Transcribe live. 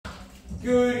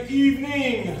Good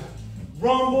evening,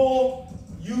 Rumble,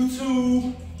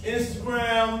 YouTube,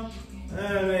 Instagram,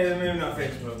 maybe not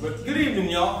Facebook, but good evening,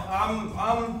 y'all.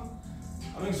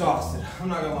 I'm exhausted. I'm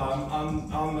not gonna lie.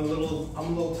 I'm a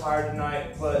little tired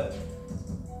tonight, but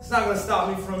it's not gonna stop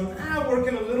me from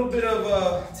working a little bit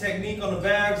of technique on the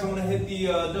bags. I'm gonna hit the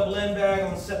double end bag. I'm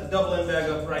gonna set the double end bag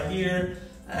up right here.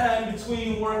 In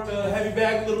between, work the heavy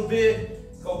bag a little bit.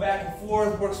 Go back and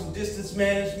forth, work some distance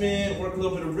management, work a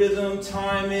little bit of rhythm,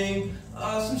 timing,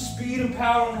 some speed and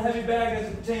power on the heavy bag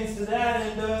as it pertains to that,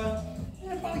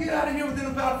 and probably get out of here within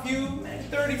about a few, maybe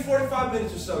 30, 45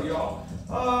 minutes or so, y'all.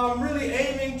 I'm really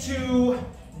aiming to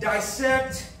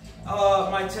dissect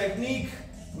my technique,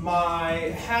 my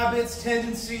habits,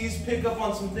 tendencies, pick up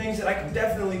on some things that I can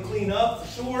definitely clean up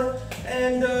for sure,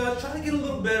 and try to get a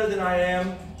little better than I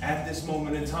am at this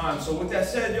moment in time. So with that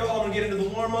said, y'all, I'm gonna get into the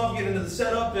warm-up, get into the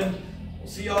setup, and we'll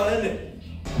see y'all in it.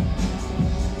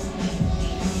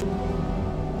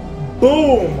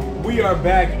 Boom! We are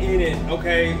back in it,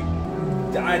 okay?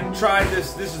 I tried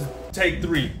this is take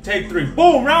three.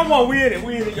 Boom, round one, we in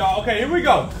it, y'all. Okay, here we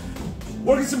go.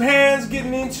 Working some hands,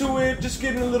 getting into it, just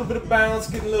getting a little bit of balance,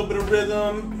 getting a little bit of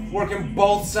rhythm, working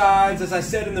both sides. As I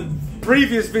said in the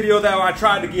previous video that I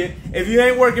tried to get, if you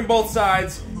ain't working both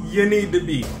sides, you need to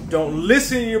be. Don't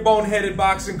listen to your boneheaded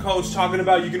boxing coach talking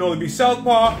about you can only be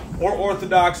southpaw or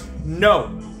orthodox. No,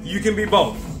 you can be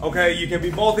both, okay? You can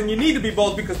be both, and you need to be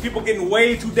both because people are getting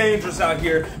way too dangerous out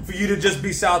here for you to just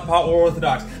be southpaw or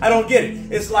orthodox. I don't get it.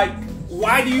 It's like,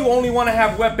 why do you only want to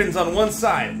have weapons on one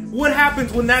side? What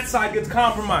happens when that side gets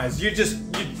compromised?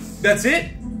 That's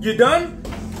it? You're done?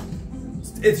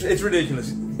 It's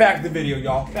ridiculous. Back to the video,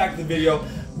 y'all. Back to the video.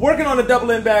 Working on a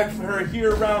double end bag for her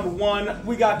here, round one.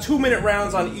 We got 2-minute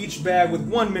rounds on each bag with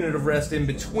 1 minute of rest in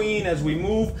between as we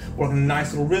move. Working a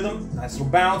nice little rhythm, nice little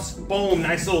bounce, boom,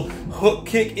 nice little hook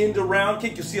kick into round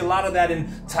kick. You'll see a lot of that in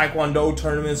Taekwondo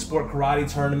tournaments, sport karate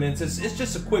tournaments. It's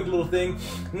just a quick little thing.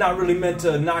 Not really meant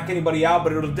to knock anybody out,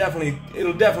 but it'll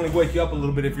definitely wake you up a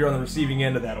little bit if you're on the receiving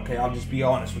end of that, okay? I'll just be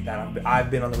honest with that. I've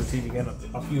been on the receiving end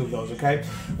of a few of those, okay?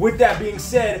 With that being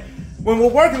said, when we're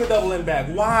working the double end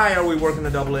bag, why are we working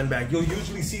the double end bag? You'll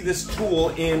usually see this tool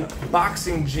in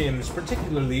boxing gyms,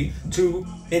 particularly to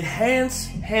enhance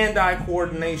hand-eye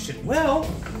coordination. Well,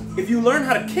 if you learn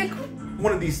how to kick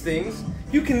one of these things,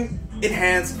 you can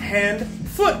enhance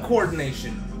hand-foot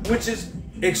coordination, which is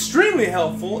extremely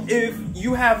helpful if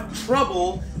you have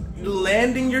trouble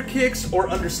landing your kicks or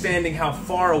understanding how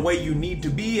far away you need to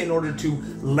be in order to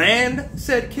land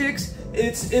said kicks.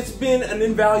 It's been an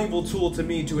invaluable tool to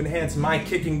me to enhance my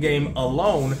kicking game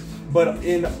alone, but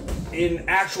in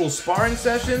actual sparring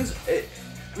sessions,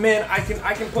 man, I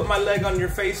can put my leg on your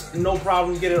face, no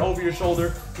problem. Get it over your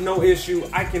shoulder, no issue.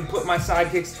 I can put my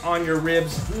side kicks on your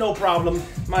ribs, no problem.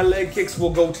 My leg kicks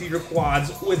will go to your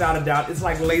quads without a doubt. It's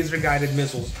like laser guided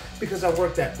missiles because I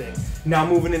work that thing. Now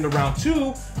moving into round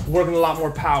two, working a lot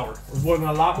more power. Working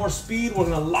a lot more speed,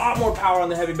 working a lot more power on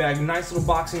the heavy bag. Nice little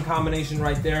boxing combination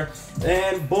right there.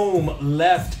 And boom,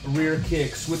 left rear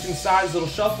kick. Switching sides, little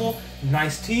shuffle,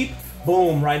 nice teep.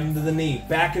 Boom, right into the knee,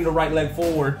 back into right leg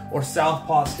forward or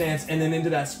southpaw stance, and then into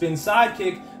that spin side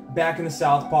kick, back into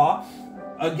southpaw.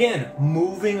 Again,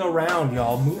 moving around,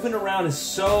 y'all. Moving around is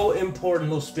so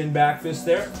important. Little spin back fist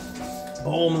there.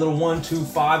 Boom, a little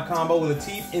 1-2-5 combo with a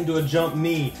teep into a jump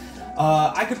knee.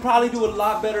 I could probably do a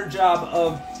lot better job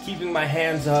of keeping my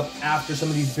hands up after some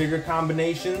of these bigger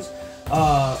combinations.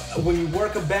 When you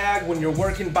work a bag, when you're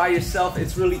working by yourself,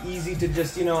 it's really easy to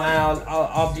just, you know,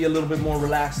 I'll be a little bit more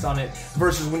relaxed on it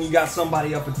versus when you got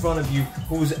somebody up in front of you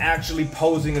who's actually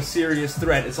posing a serious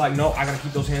threat. It's like, no, I gotta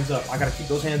keep those hands up. I gotta keep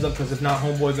those hands up because if not,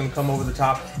 homeboy's gonna come over the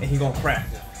top and he gonna crack.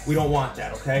 We don't want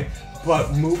that, okay?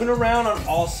 But moving around on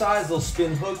all sides, little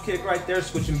spin hook kick right there,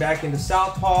 switching back into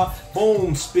southpaw.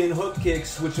 Boom, spin hook kick,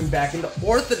 switching back into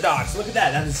orthodox. Look at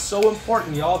that. That is so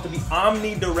important, y'all, to be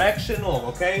omnidirectional,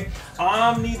 okay?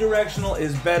 Omnidirectional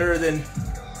is better than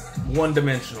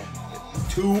one-dimensional.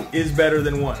 Two is better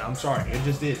than one. I'm sorry. It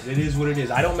just is. It is what it is.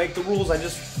 I don't make the rules. I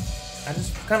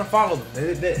just kind of follow them.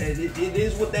 It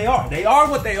is what they are. They are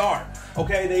what they are.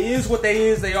 Okay? They is what they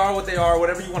is. They are what they are.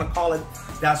 Whatever you want to call it.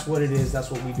 That's what it is. That's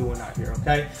what we doing out here,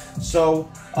 okay? So,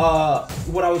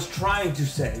 what I was trying to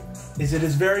say is it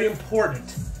is very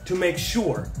important to make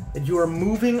sure that you are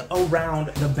moving around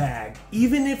the bag,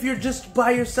 even if you're just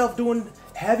by yourself doing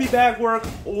heavy bag work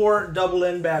or double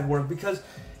end bag work, because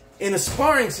in a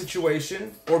sparring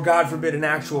situation, or God forbid an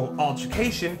actual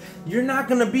altercation, you're not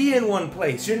gonna be in one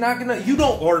place. You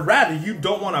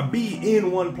don't want to be in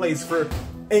one place for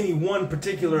any one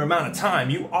particular amount of time.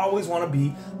 You always want to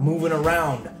be moving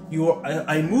around.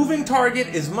 A moving target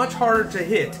is much harder to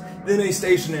hit than a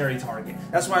stationary target.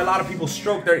 That's why a lot of people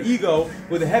stroke their ego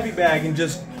with a heavy bag and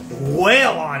just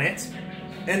wail on it.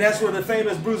 And that's where the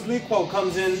famous Bruce Lee quote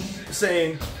comes in,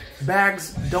 saying,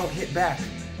 bags don't hit back,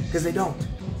 because they don't.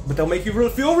 But they'll make you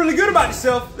feel really good about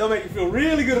yourself. They'll make you feel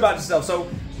really good about yourself. So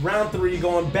round 3,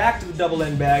 going back to the double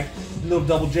end bag, little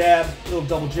double jab,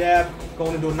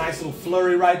 going into a nice little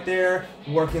flurry right there,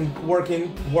 working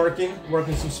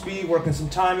some speed, working some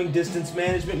timing, distance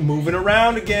management, moving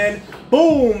around again.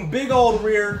 Boom, big old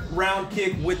rear round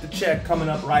kick with the check coming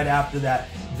up right after that.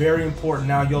 Very important.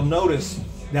 Now you'll notice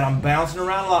that I'm bouncing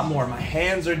around a lot more. My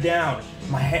hands are down.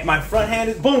 My front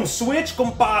hand is, boom, switch,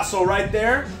 compasso right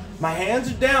there. My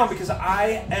hands are down because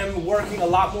I am working a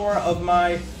lot more of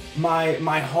my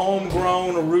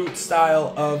homegrown root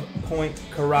style of point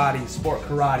karate, sport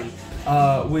karate,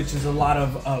 which is a lot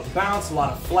of bounce, a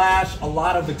lot of flash, a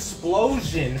lot of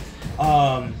explosion.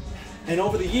 And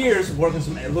over the years, working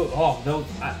some, I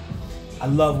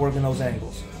love working those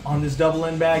angles. On this double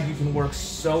end bag, you can work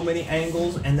so many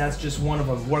angles, and that's just one of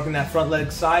them. Working that front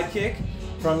leg side kick.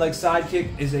 Front leg side kick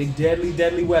is a deadly,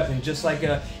 deadly weapon. Just like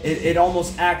it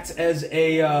almost acts as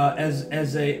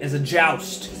a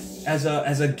joust, as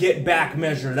a get back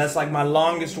measure. That's like my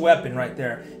longest weapon right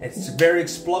there. It's very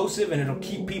explosive, and it'll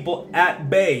keep people at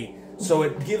bay. So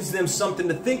it gives them something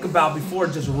to think about before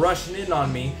just rushing in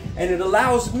on me. And it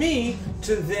allows me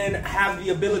to then have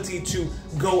the ability to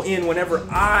go in whenever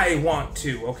I want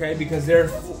to, okay? Because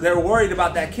they're worried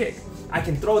about that kick. I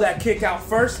can throw that kick out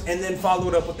first and then follow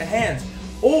it up with the hands.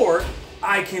 Or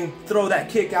I can throw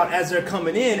that kick out as they're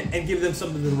coming in and give them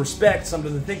something to respect,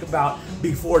 something to think about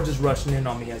before just rushing in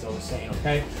on me, as I was saying,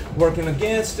 okay? Working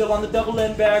again, still on the double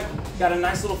end bag. Got a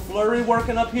nice little flurry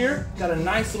working up here. Got a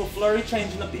nice little flurry,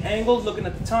 changing up the angles, looking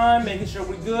at the time, making sure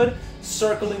we're good.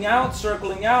 Circling out,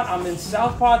 circling out. I'm in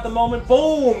southpaw at the moment.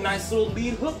 Boom, nice little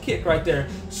lead hook kick right there.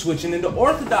 Switching into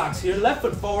orthodox here, left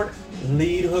foot forward,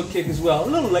 lead hook kick as well. A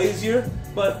little lazier,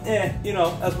 but you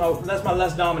know, that's my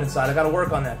less dominant side. I gotta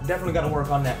work on that. Definitely gotta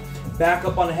work on that. Back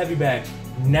up on the heavy bag.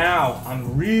 Now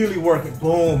I'm really working.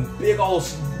 Boom, big old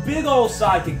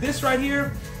side kick. This right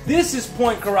here, this is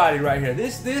point karate right here.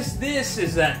 This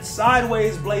is that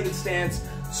sideways bladed stance,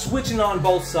 switching on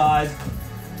both sides.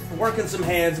 Working some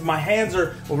hands. My hands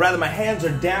are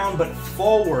down but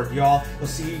forward, y'all. You'll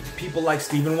see people like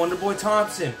Stephen Wonderboy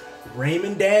Thompson,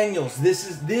 Raymond Daniels. This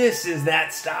is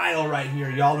that style right here,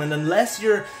 y'all. And unless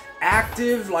you're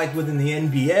active, like within the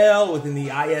NBL, within the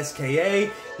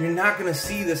ISKA, you're not gonna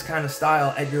see this kind of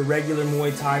style at your regular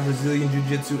Muay Thai, Brazilian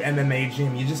Jiu-Jitsu, MMA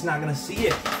gym. You're just not gonna see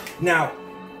it. Now,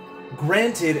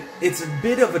 granted, it's a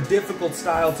bit of a difficult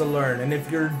style to learn, and if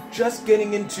you're just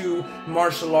getting into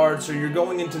martial arts or you're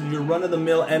going into your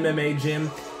run-of-the-mill MMA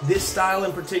gym, this style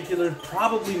in particular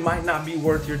probably might not be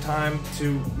worth your time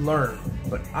to learn.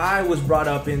 But I was brought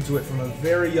up into it from a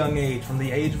very young age, from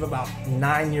the age of about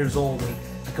 9 years old, and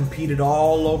I competed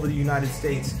all over the United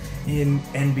States in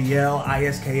NBL,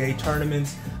 ISKA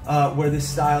tournaments where this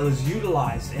style is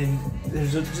utilized, and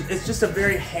it's just a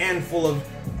very handful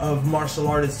of martial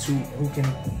artists who can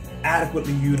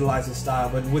adequately utilize this style.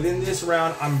 But within this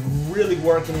round, I'm really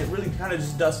working it, really kind of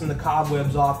just dusting the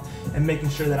cobwebs off and making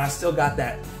sure that I still got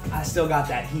that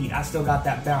heat, I still got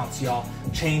that bounce, y'all.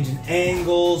 Changing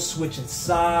angles, switching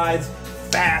sides,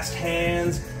 fast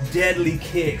hands, deadly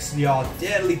kicks, y'all,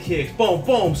 deadly kicks. Boom,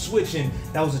 boom, switching.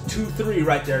 That was a 2-3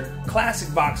 right there.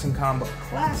 Classic boxing combo,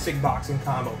 classic boxing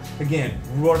combo. Again,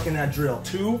 working that drill.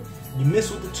 2, you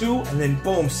miss with the 2, and then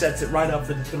boom, sets it right up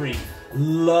for the 3.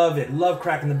 Love it. Love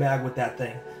cracking the bag with that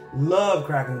thing. Love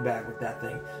cracking the bag with that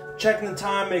thing. Checking the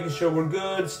time, making sure we're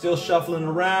good. Still shuffling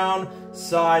around.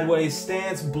 Sideways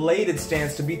stance, bladed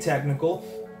stance to be technical.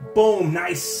 Boom,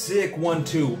 nice, sick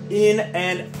 1-2. In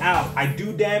and out. I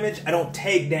do damage, I don't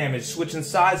take damage. Switching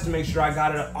sides to make sure I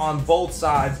got it on both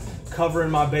sides, covering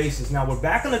my bases. Now we're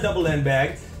back on the double end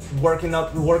bag.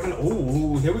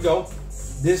 Ooh, here we go.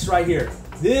 This right here.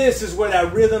 This is where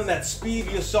that rhythm, that speed,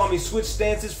 you saw me switch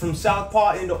stances from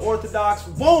southpaw into orthodox.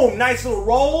 Boom, nice little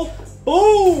roll.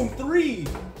 Boom, 3.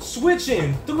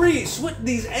 Switching, 3. Switch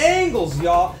these angles,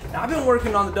 y'all. Now I've been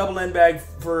working on the double end bag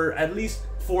for at least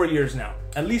 4 years now.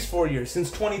 At least 4 years,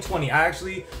 since 2020. I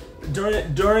actually,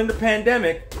 during the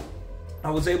pandemic,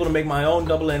 I was able to make my own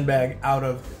double end bag out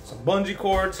of some bungee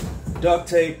cords, duct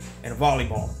tape, and a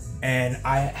volleyball. And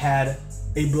I had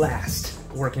a blast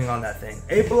working on that thing.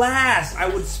 A blast! I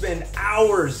would spend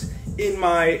hours in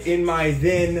my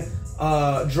then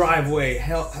driveway.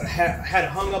 Had it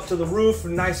hung up to the roof,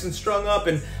 nice and strung up,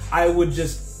 and I would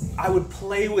just would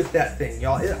play with that thing,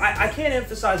 y'all. I can't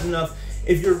emphasize enough,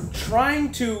 if you're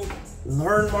trying to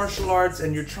learn martial arts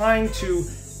and you're trying to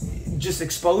just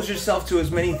expose yourself to as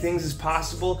many things as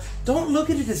possible, don't look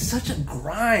at it as such a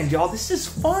grind, y'all. This is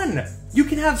fun. You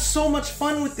can have so much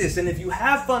fun with this, and if you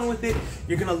have fun with it,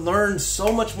 you're gonna learn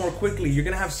so much more quickly. You're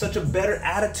gonna have such a better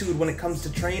attitude when it comes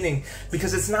to training,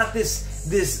 because it's not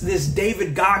this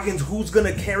David Goggins, who's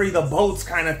gonna carry the boats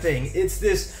kind of thing. It's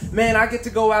this, man, I get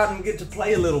to go out and get to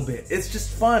play a little bit. It's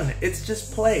just fun. It's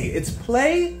just play. It's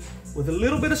play with a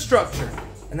little bit of structure.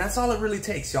 And that's all it really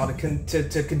takes, y'all,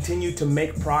 to continue to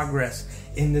make progress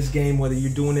in this game, whether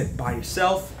you're doing it by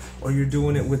yourself or you're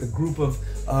doing it with a group of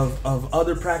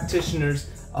other practitioners.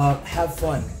 Have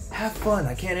fun. Have fun.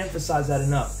 I can't emphasize that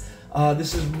enough.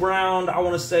 This is round, I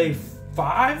want to say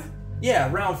 5?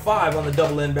 Yeah, round 5 on the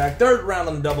double end bag. 3rd round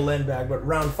on the double end bag, but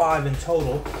round 5 in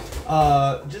total.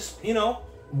 Just, you know,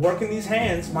 working these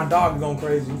hands. My dog is going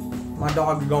crazy. My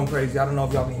dog is going crazy. I don't know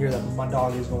if y'all can hear that, but my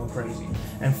dog is going crazy.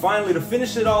 And finally, to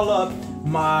finish it all up,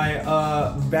 my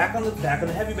back on the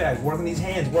heavy bag, working these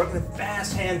hands, working the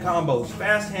fast hand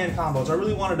combos. I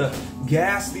really wanted to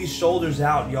gas these shoulders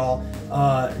out, y'all,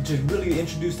 to really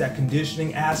introduce that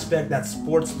conditioning aspect, that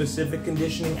sport-specific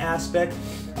conditioning aspect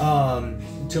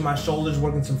to my shoulders,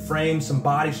 working some frames, some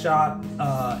body shot,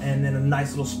 and then a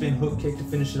nice little spin hook kick to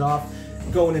finish it off.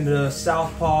 Going into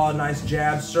southpaw, nice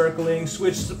jab, circling,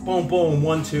 switch, boom, boom,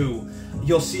 1, 2.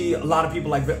 You'll see a lot of people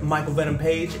like Michael Venom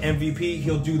Page, MVP,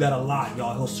 he'll do that a lot,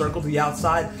 y'all. He'll circle to the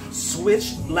outside,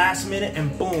 switch last minute,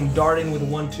 and boom, dart in with a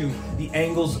 1, 2. The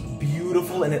angle's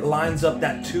beautiful, and it lines up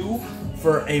that 2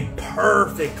 for a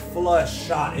perfect flush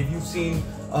shot. If you've seen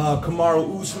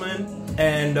Kamaru Usman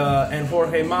and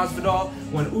Jorge Masvidal,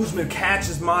 when Usman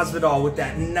catches Masvidal with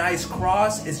that nice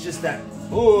cross, it's just that,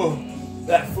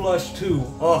 that flush too.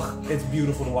 Ugh, it's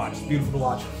beautiful to watch. It's beautiful to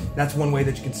watch. That's one way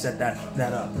that you can set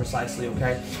that up precisely,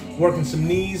 okay? Working some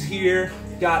knees here.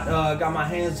 Got my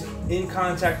hands in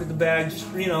contact with the bag,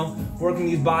 just, you know, working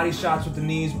these body shots with the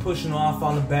knees, pushing off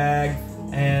on the bag,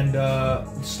 and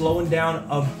slowing down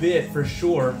a bit for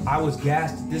sure. I was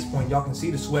gassed at this point. Y'all can see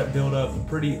the sweat build up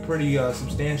pretty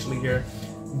substantially here.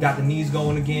 Got the knees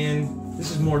going again.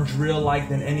 This is more drill-like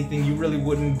than anything. You really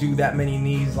wouldn't do that many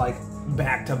knees like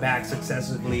back-to-back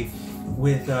successively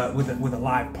with a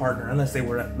live partner, unless they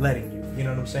were letting you. You know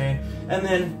what I'm saying? And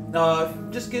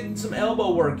then just getting some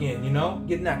elbow work in, you know?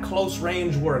 Getting that close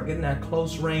range work, getting that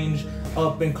close range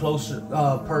up and close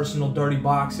personal dirty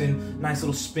boxing. Nice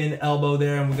little spin elbow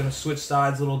there, and we're gonna switch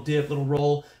sides, little dip, little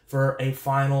roll for a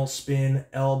final spin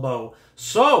elbow.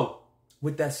 So,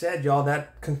 with that said, y'all,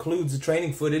 that concludes the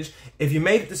training footage. If you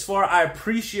made it this far, I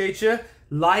appreciate you.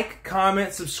 Like,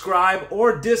 comment, subscribe,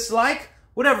 or dislike,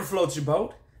 whatever floats your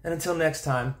boat. And until next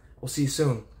time, we'll see you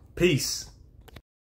soon. Peace.